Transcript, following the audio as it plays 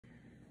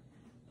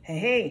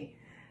Hey.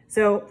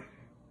 So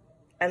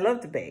I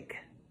love to bake.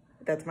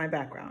 That's my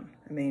background.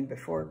 I mean,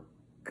 before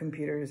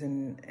computers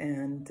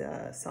and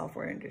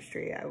software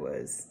industry, I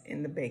was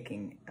in the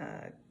baking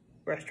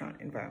restaurant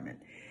environment.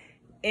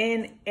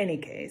 In any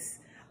case,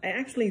 I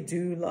actually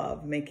do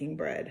love making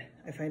bread.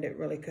 I find it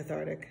really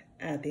cathartic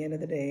at the end of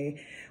the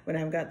day when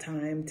I've got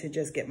time to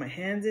just get my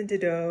hands into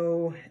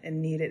dough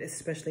and knead it,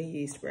 especially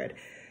yeast bread.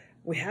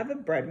 We have a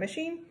bread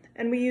machine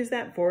and we use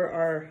that for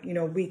our,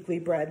 weekly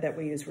bread that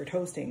we use for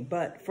toasting.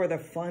 But for the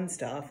fun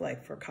stuff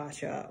like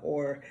focaccia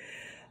or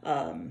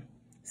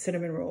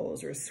cinnamon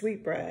rolls or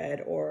sweet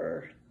bread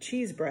or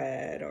cheese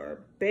bread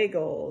or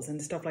bagels and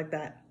stuff like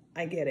that,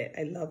 I get it.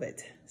 I love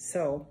it.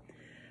 So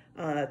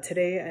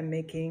today I'm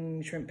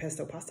making shrimp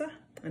pesto pasta,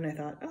 and I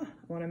thought, I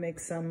want to make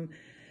some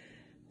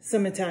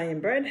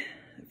Italian bread.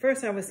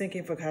 First I was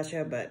thinking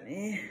focaccia, but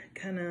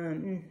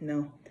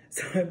no.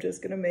 So I'm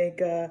just gonna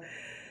make a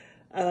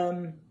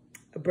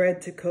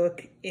bread to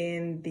cook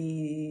in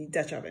the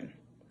Dutch oven.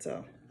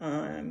 So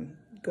I'm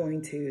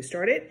going to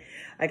start it.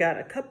 I got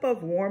a cup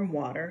of warm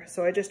water.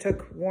 So I just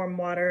took warm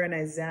water and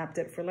I zapped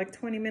it for like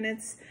 20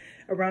 minutes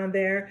around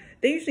there.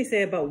 They usually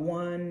say about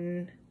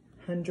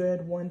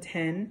 100,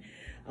 110.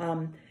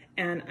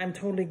 And I'm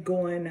totally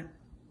going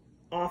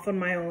off on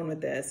my own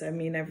with this. I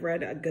mean, I've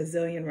read a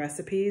gazillion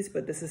recipes,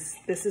 but this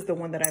is the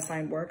one that I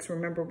find works.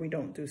 Remember, we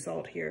don't do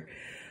salt here.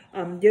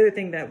 The other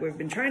thing that we've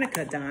been trying to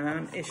cut down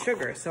on is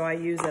sugar. So I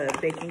use a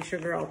baking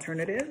sugar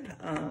alternative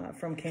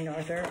from King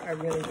Arthur. I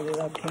really, really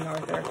love King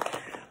Arthur.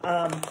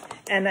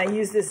 And I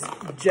use this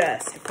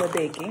just for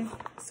baking.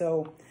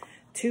 So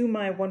to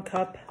my 1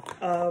 cup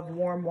of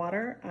warm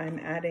water, I'm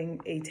adding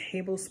a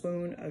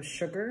tablespoon of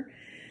sugar.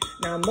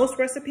 Now, most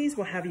recipes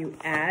will have you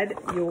add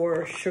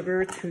your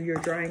sugar to your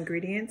dry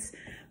ingredients,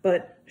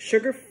 but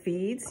sugar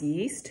feeds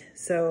yeast.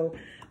 So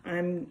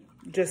I'm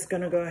just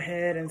gonna go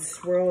ahead and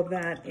swirl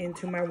that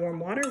into my warm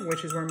water,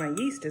 which is where my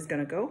yeast is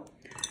gonna go.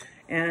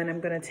 And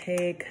I'm gonna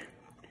take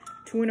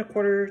 2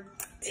 1/4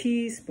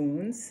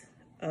 teaspoons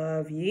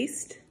of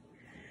yeast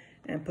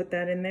and put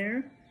that in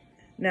there.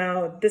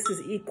 Now, this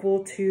is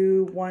equal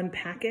to 1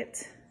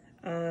 packet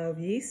of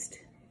yeast.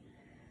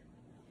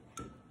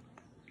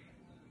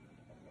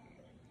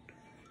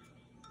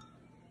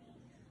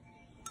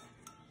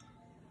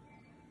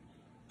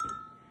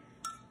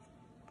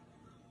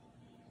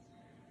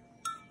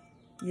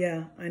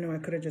 Yeah, I know I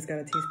could have just got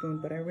a teaspoon,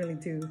 but I really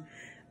do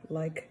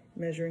like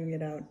measuring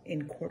it out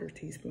in 1/4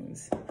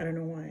 teaspoons. I don't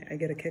know why. I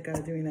get a kick out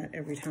of doing that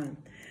every time.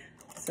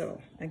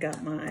 So I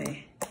got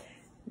my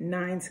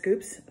 9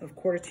 scoops of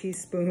 1/4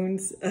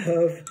 teaspoons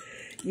of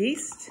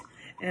yeast.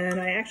 And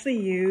I actually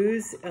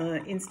use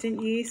instant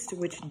yeast,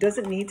 which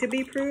doesn't need to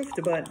be proofed,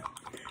 but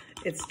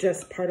it's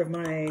just part of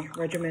my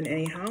regimen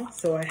anyhow.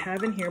 So I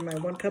have in here my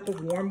 1 cup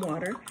of warm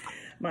water,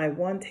 my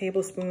 1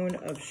 tablespoon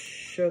of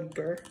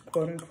sugar,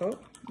 quote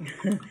unquote,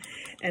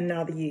 and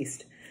now the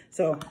yeast.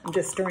 So I'm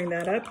just stirring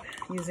that up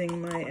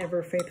using my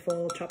ever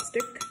faithful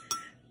chopstick.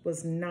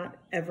 Was not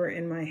ever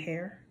in my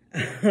hair.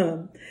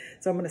 So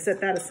I'm gonna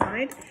set that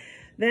aside.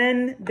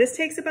 Then this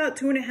takes about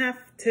 2 1/2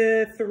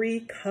 to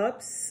 3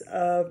 cups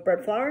of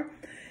bread flour.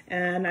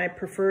 And I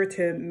prefer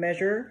to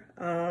measure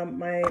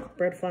my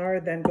bread flour,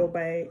 then go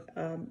by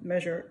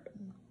measure.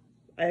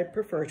 I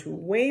prefer to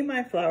weigh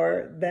my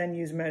flour, then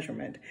use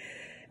measurement.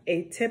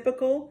 A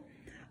typical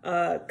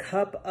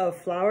cup of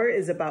flour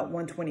is about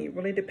 120. It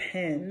really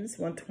depends,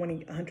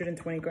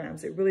 120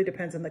 grams. It really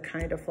depends on the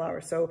kind of flour.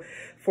 So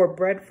for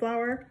bread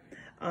flour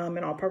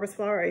and all-purpose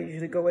flour, I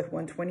usually go with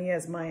 120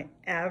 as my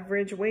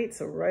average weight.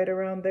 So right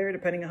around there,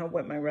 depending on how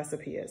wet my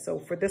recipe is. So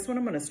for this one,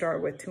 I'm gonna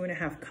start with 2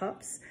 1/2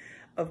 cups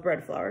of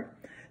bread flour.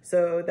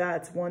 So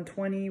that's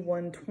 120,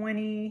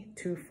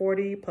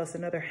 240, plus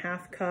another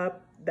 1/2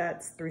 cup.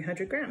 That's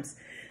 300 grams,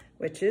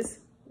 which is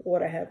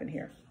what I have in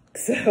here.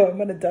 So I'm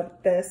gonna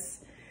dump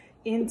this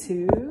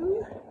into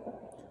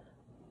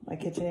my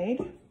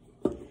KitchenAid.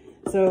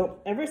 So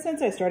ever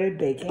since I started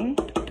baking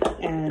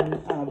and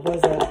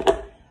was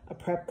a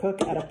prep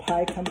cook at a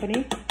pie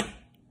company,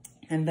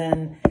 and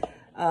then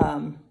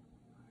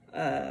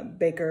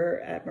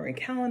baker at Marie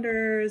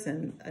Callender's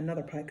and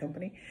another pie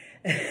company,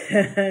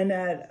 and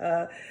at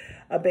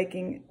a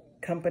baking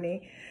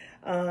company,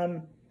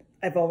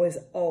 I've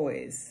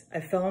always, I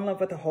fell in love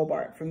with the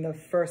Hobart from the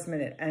first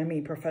minute. I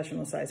mean,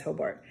 professional size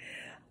Hobart.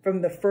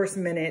 From the first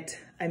minute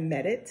I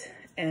met it,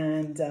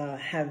 and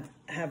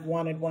have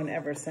wanted one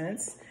ever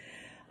since.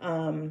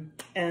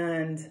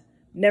 And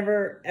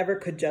never ever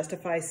could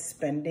justify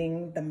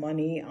spending the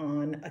money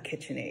on a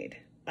KitchenAid.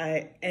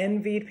 I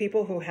envied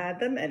people who had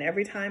them, and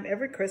every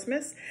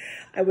Christmas,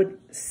 I would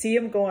see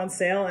them go on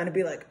sale and I'd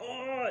be like,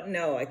 oh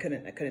no, I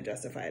couldn't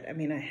justify it. I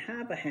mean, I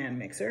have a hand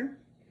mixer.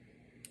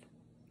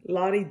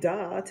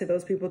 La-di-da to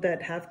those people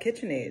that have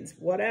KitchenAids,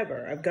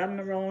 whatever. I've gotten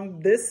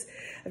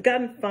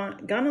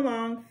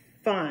along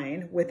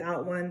fine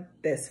without one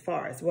this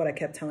far, is what I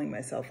kept telling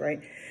myself,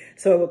 right?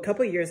 So a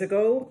couple of years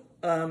ago,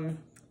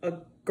 a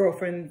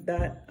girlfriend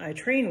that I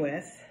train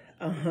with,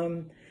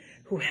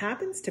 who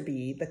happens to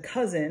be the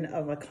cousin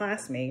of a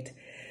classmate,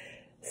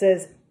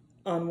 says,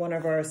 on one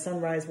of our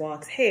sunrise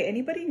walks, hey,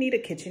 anybody need a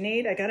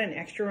KitchenAid? I got an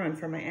extra run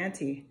for my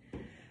auntie.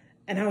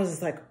 And I was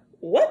just like,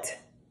 what?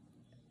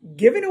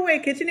 Giving away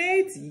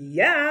KitchenAids?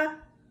 Yeah,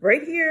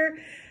 right here.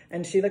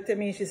 And she looked at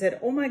me and she said,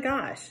 oh my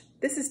gosh,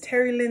 this is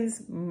Terry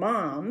Lynn's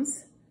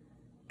mom's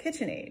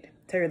KitchenAid.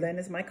 Terry Lynn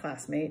is my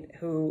classmate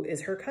who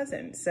is her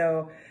cousin.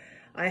 So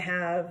I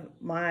have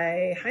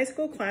my high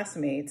school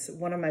classmates,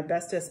 one of my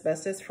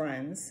bestest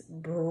friends,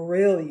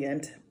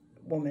 brilliant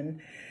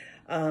woman.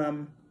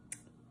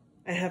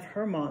 I have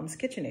her mom's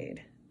KitchenAid.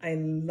 I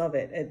love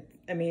it.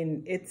 I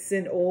mean, it's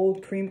an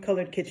old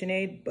cream-colored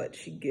KitchenAid, but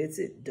she gets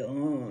it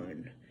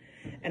done.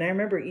 And I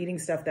remember eating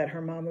stuff that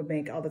her mom would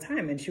make all the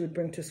time, and she would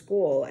bring to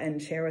school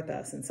and share with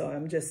us. And so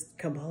I'm just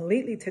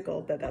completely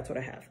tickled that that's what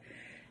I have.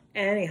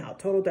 Anyhow,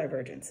 total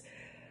divergence.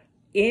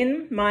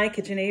 In my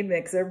KitchenAid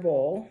mixer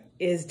bowl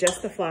is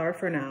just the flour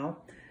for now.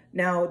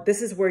 Now,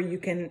 this is where you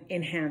can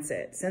enhance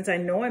it. Since I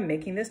know I'm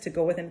making this to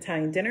go with an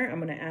Italian dinner, I'm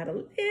gonna add a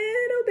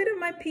little bit of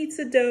my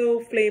pizza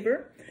dough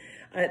flavor.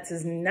 This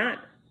is not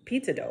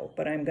pizza dough,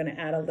 but I'm gonna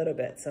add a little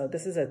bit. So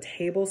this is a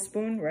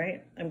tablespoon,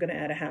 right? I'm gonna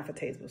add a half a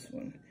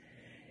tablespoon.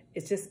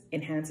 It just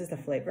enhances the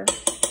flavor.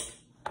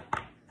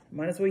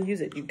 Might as well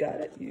use it. You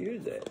got it,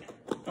 use it.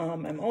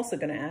 I'm also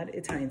gonna add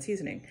Italian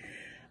seasoning.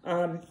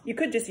 You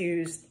could just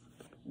use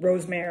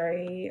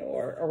rosemary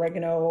or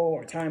oregano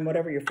or thyme,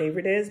 whatever your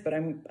favorite is, but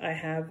I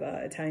have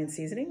Italian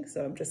seasoning,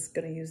 so I'm just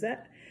gonna use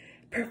that.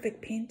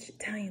 Perfect pinch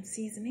Italian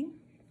seasoning.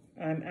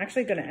 I'm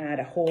actually gonna add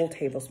a whole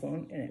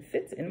tablespoon, and it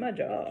fits in my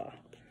jar.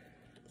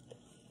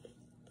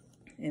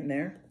 In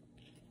there,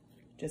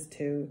 just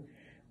to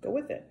go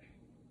with it.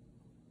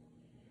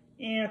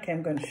 Yeah, okay,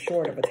 I'm going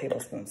short of a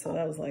tablespoon, so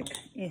that was like,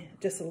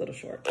 just a little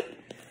short.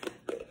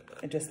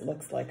 It just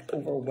looks like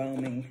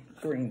overwhelming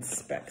green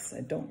specks.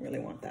 I don't really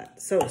want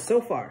that.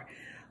 So far,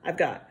 I've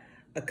got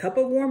a cup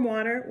of warm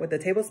water with a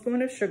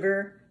tablespoon of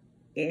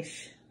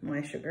sugar-ish,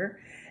 my sugar,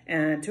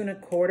 and 2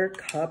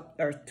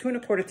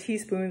 1/4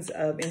 teaspoons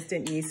of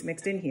instant yeast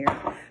mixed in here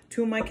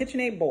to my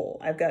KitchenAid bowl.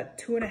 I've got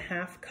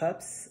 2.5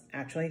 cups,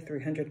 actually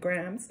 300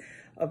 grams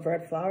of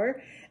bread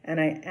flour, and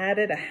I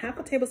added a half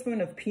a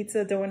tablespoon of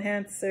pizza dough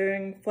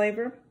enhancing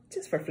flavor,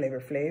 just for flavor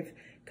flav,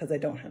 because I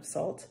don't have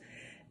salt,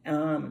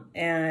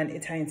 and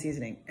Italian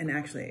seasoning. And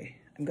actually,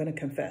 I'm gonna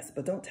confess,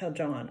 but don't tell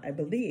John, I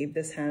believe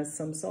this has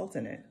some salt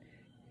in it.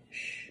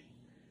 Shh.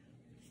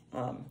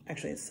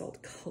 Actually, it's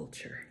salt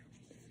culture.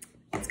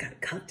 It's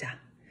got culture.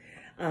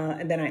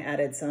 And then I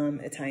added some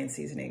Italian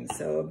seasoning.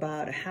 So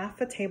about a half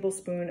a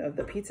tablespoon of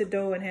the pizza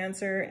dough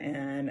enhancer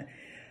and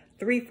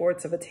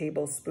 3/4 of a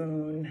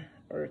tablespoon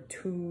or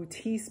 2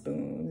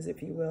 teaspoons,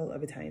 if you will,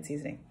 of Italian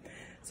seasoning.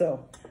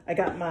 So I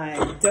got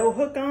my dough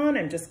hook on.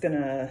 I'm just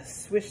gonna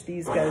swish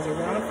these guys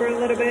around for a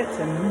little bit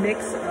to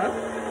mix up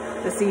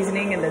the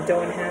seasoning and the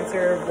dough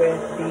enhancer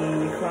with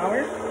the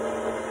flour.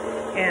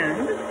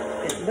 And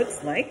it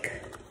looks like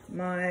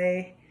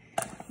my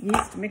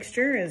yeast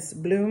mixture is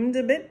bloomed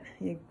a bit.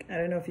 I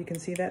don't know if you can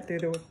see that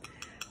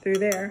through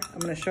there. I'm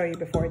gonna show you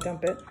before I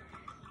dump it.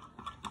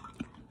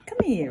 Come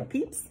here,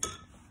 peeps.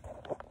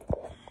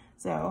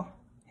 So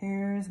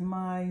here's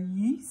my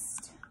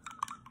yeast.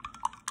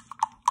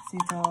 See,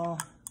 it's all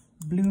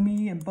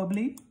bloomy and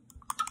bubbly.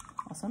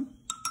 Awesome.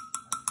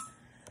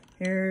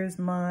 Here's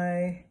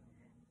my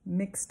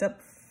mixed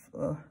up,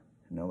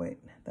 no wait,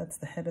 that's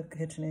the head of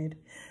KitchenAid.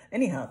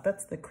 Anyhow,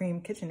 that's the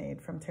cream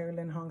KitchenAid from Terry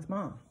Lynn Hong's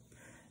mom.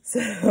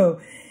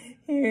 So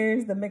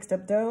here's the mixed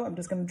up dough. I'm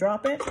just gonna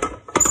drop it.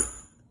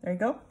 There you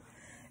go.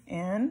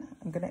 And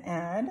I'm gonna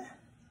add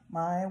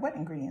my wet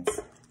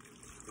ingredients.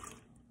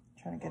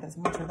 Trying to get as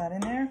much of that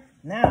in there.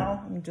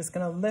 Now I'm just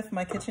gonna lift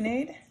my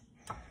KitchenAid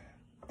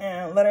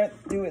and let it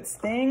do its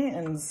thing,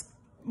 and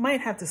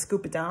might have to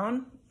scoop it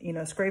down, you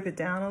know, scrape it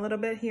down a little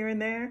bit here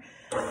and there.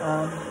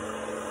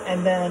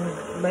 And then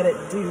let it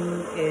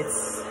do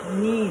its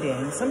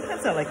kneading.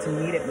 Sometimes I like to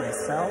knead it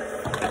myself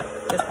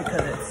just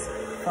because it's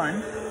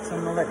fun. So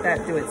I'm gonna let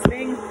that do its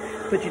thing.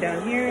 Put you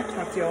down here,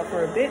 talk to you all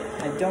for a bit.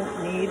 I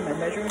don't need my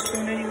measuring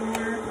spoon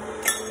anymore.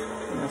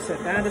 I'm gonna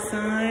set that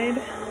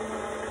aside.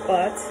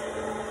 But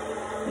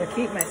I'm gonna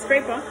keep my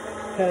scraper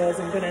because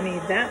I'm gonna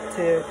need that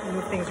to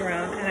move things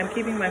around. And I'm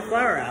keeping my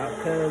flour out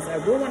because I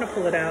will wanna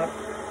pull it out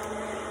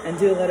and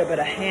do a little bit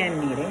of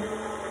hand kneading.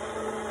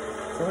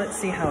 So let's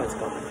see how it's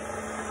going.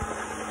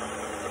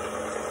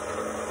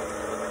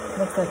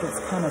 Looks like it's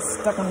kind of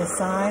stuck on the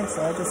side,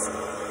 so I just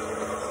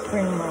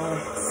bring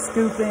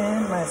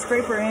my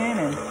scraper in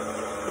and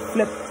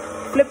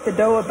flip the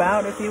dough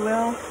about, if you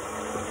will,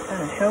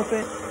 kind of help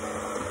it.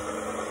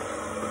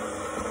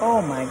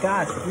 Oh my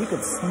gosh, if you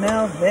could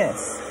smell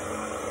this.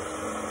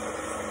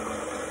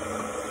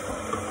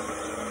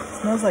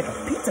 It smells like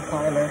a pizza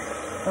parlor,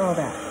 all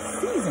that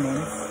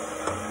seasoning.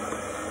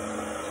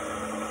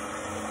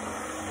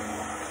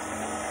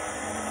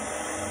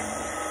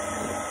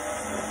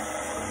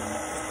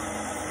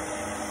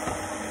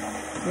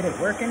 Get it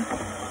working.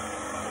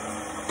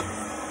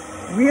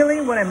 Really,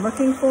 what I'm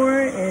looking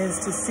for is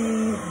to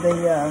see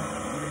the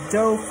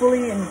dough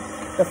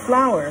the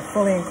flour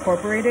fully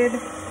incorporated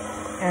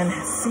and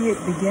see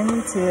it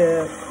begin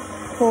to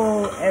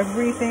pull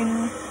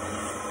everything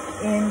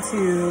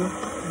into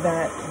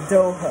that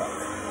dough hook.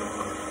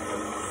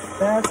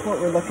 That's what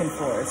we're looking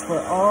for, is for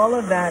all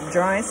of that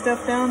dry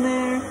stuff down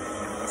there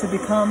to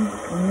become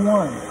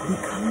one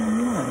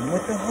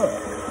with the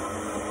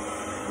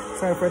hook.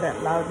 Sorry for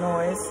that loud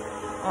noise.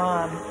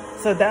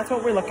 So that's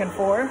what we're looking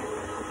for.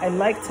 I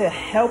like to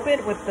help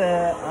it with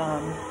the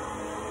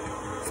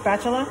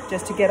spatula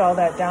just to get all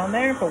that down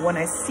there. But when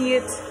I see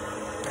it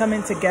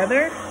coming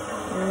together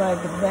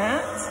like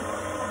that,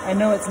 I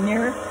know it's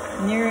near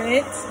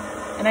it,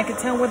 and I can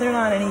tell whether or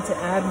not I need to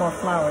add more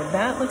flour.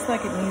 That looks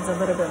like it needs a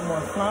little bit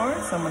more flour,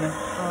 so I'm gonna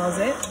pause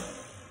it.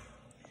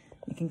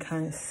 You can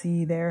kind of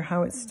see there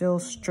how it's still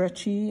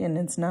stretchy and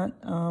it's not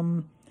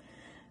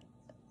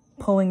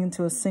pulling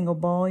into a single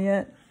ball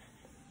yet.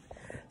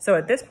 So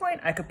at this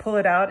point, I could pull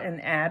it out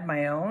and add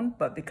my own,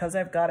 but because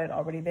I've got it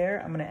already there,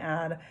 I'm gonna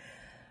add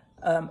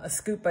a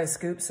scoop by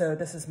scoop. So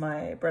this is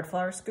my bread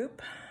flour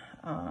scoop.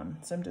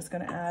 So I'm just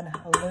gonna add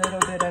a little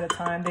bit at a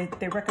time.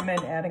 They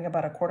recommend adding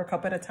about 1/4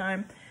 cup at a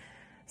time.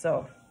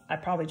 So I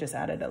probably just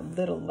added a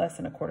little less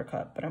than 1/4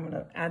 cup, but I'm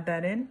gonna add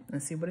that in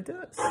and see what it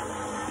does.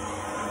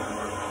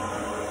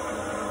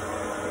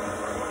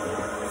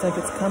 It's like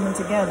it's coming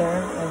together.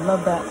 I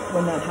love that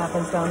when that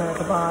happens down there at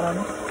the bottom.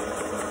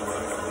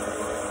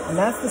 And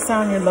that's the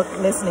sound you're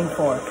listening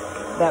for.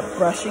 That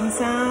brushing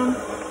sound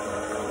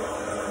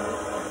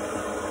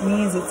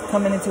means it's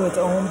coming into its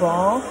own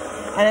ball.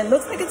 And it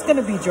looks like it's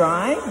gonna be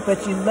dry,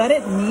 but you let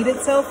it knead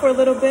itself for a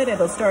little bit,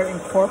 it'll start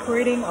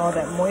incorporating all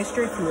that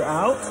moisture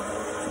throughout.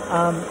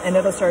 And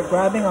it'll start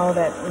grabbing all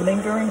that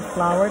lingering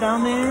flour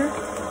down there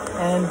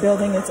and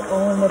building its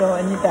own little,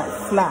 and that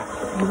flap.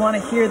 You wanna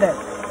hear that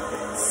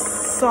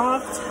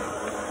soft,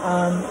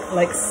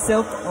 like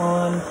silk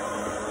on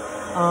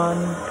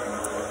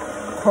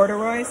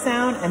corduroy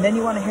sound, and then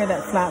you want to hear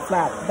that flap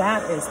flap.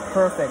 That is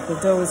perfect. The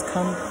dough is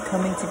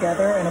coming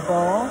together in a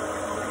ball,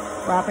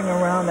 wrapping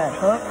around that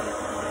hook.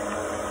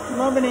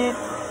 Loving it.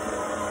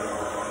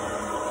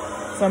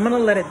 So I'm gonna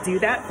let it do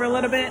that for a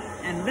little bit,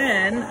 and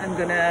then I'm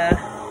gonna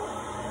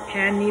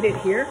hand knead it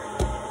here,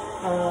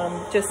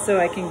 just so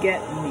I can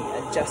get, let me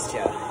adjust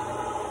ya.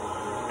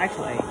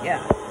 Actually,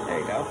 yeah, there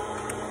you go.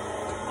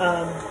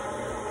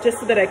 Just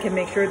so that I can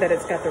make sure that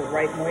it's got the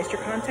right moisture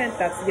content.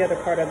 That's the other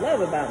part I love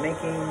about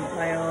making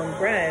my own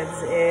breads,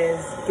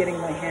 is getting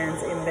my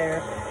hands in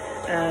there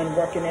and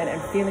working it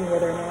and feeling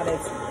whether or not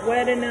it's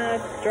wet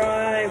enough,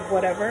 dry,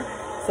 whatever.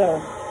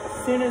 So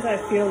as soon as I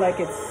feel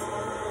like it's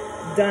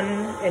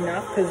done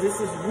enough, because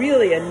this is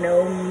really a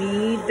no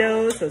knead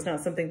dough, so it's not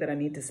something that I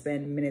need to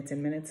spend minutes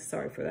and minutes,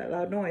 sorry for that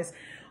loud noise,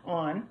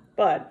 on.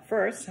 But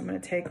first I'm gonna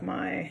take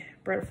my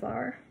bread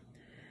flour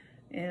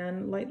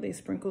and lightly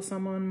sprinkle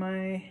some on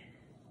my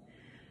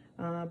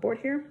board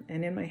here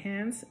and in my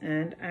hands.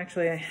 And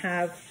actually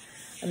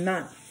I'm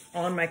not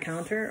on my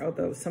counter,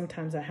 although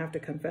sometimes I have to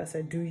confess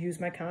I do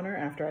use my counter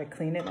after I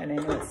clean it and I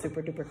know it's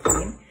super duper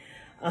clean.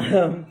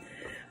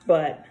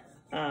 But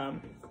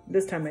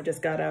this time I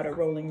just got out a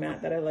rolling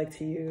mat that I like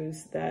to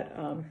use that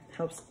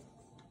helps.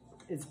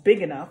 It's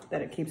big enough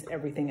that it keeps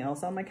everything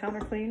else on my counter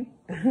clean.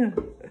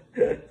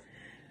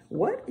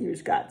 What? You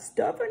just got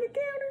stuff on your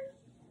counter?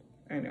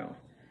 I know.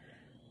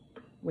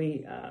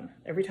 We,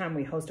 every time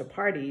we host a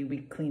party, we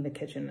clean the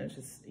kitchen. It's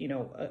just, you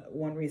know,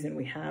 one reason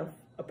we have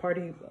a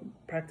party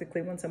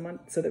practically once a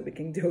month, so that we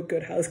can do a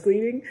good house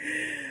cleaning.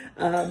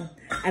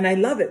 And I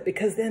love it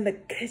because then the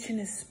kitchen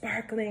is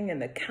sparkling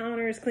and the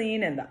counter is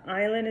clean and the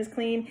island is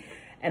clean,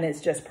 and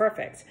it's just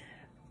perfect.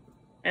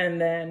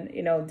 And then,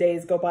 you know,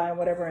 days go by and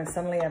whatever, and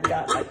suddenly I've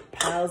got like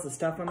piles of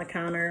stuff on the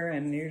counter,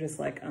 and you're just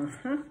like,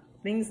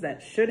 things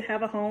that should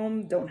have a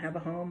home don't have a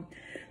home.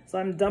 So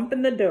I'm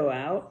dumping the dough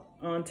out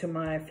onto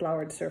my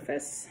floured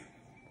surface.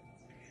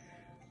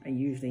 I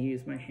usually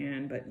use my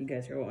hand, but you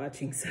guys are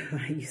watching, so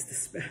I use the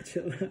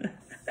spatula.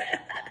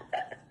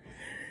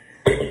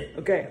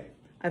 Okay,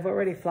 I've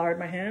already floured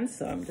my hands,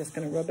 so I'm just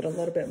gonna rub it a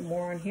little bit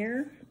more on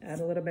here, add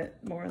a little bit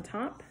more on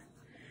top,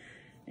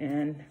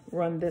 and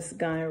run this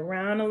guy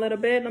around a little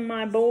bit on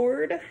my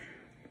board.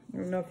 I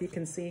don't know if you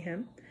can see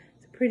him.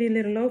 It's a pretty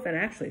little loaf, and it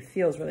actually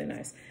feels really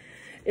nice.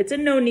 It's a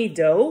no-knead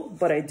dough,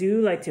 but I do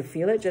like to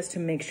feel it just to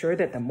make sure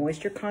that the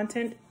moisture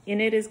content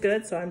in it is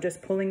good. So I'm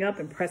just pulling up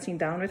and pressing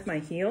down with my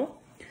heel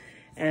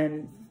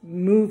and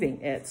moving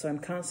it. So I'm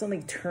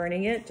constantly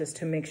turning it just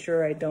to make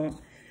sure I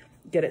don't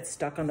get it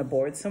stuck on the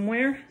board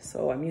somewhere.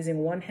 So I'm using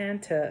one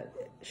hand to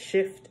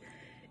shift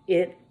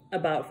it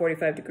about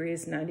 45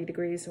 degrees, 90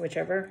 degrees,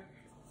 whichever.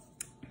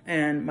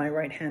 And my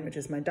right hand, which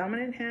is my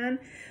dominant hand,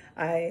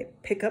 I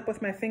pick up with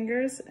my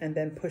fingers and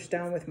then push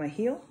down with my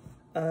heel,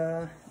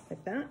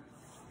 like that.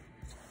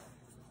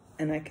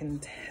 And I can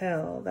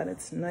tell that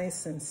it's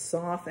nice and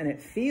soft, and it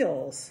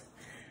feels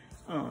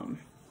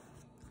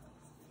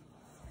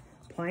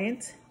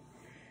pliant,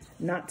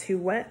 not too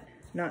wet,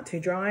 not too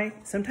dry.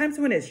 Sometimes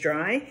when it's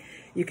dry,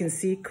 you can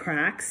see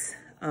cracks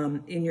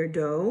in your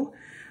dough,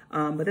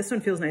 but this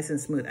one feels nice and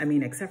smooth. I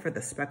mean, except for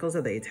the speckles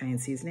of the Italian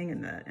seasoning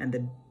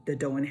and the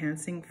dough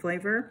enhancing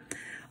flavor.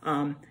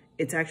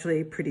 it's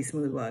actually pretty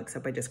smooth, well,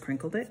 except I just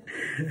crinkled it.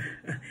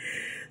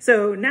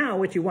 So now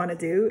what you want to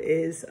do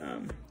is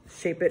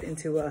shape it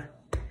into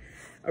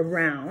a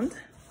round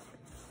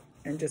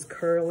and just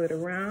curl it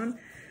around,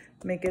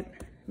 make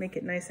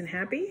it nice and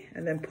happy,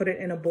 and then put it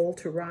in a bowl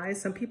to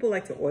rise. Some people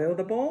like to oil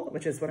the bowl,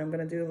 which is what I'm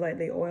going to do,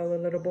 lightly oil a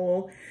little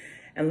bowl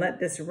and let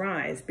this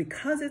rise.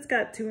 Because it's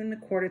got 2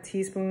 1/4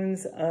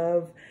 teaspoons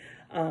of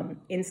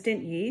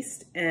instant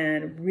yeast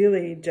and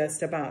really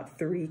just about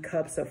 3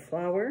 cups of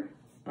flour,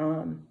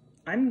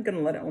 I'm gonna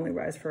let it only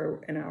rise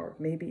for an hour,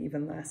 maybe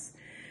even less.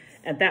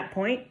 At that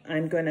point,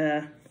 I'm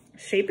gonna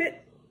shape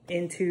it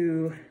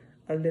into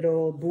a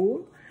little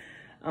boule,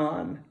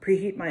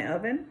 preheat my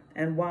oven,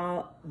 and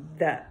while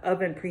that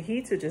oven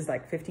preheats, which is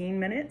like 15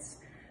 minutes,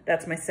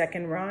 that's my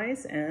second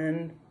rise,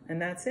 and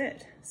that's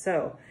it.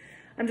 So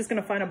I'm just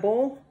gonna find a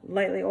bowl,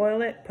 lightly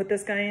oil it, put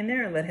this guy in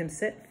there and let him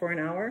sit for an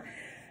hour.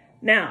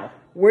 Now,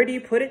 where do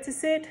you put it to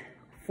sit?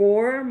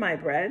 For my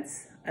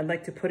breads, I'd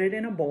like to put it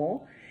in a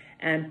bowl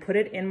and put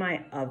it in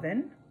my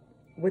oven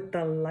with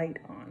the light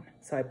on.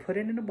 So I put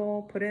it in a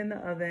bowl, put it in the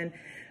oven,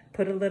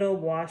 put a little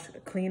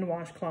clean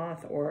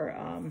washcloth or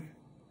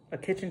a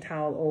kitchen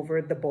towel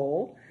over the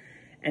bowl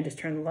and just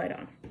turn the light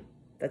on.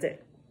 That's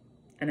it.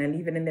 And I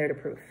leave it in there to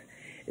proof.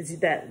 Is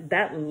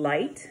that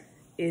light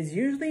is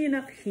usually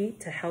enough heat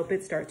to help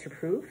it start to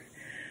proof.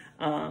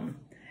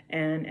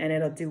 And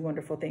it'll do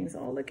wonderful things.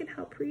 Oh, look at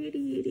how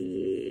pretty it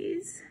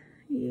is.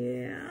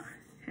 Yeah,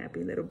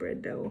 happy little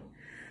bread dough.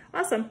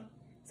 Awesome.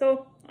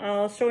 So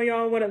I'll show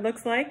y'all what it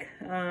looks like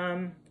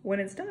when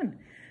it's done.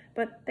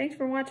 But thanks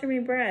for watching me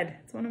bread.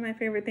 It's one of my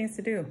favorite things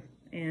to do.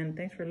 And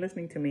thanks for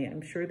listening to me.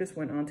 I'm sure this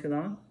went on too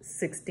long,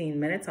 16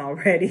 minutes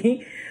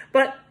already,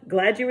 but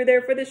glad you were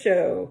there for the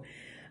show.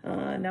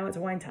 Now it's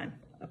wine time,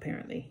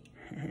 apparently.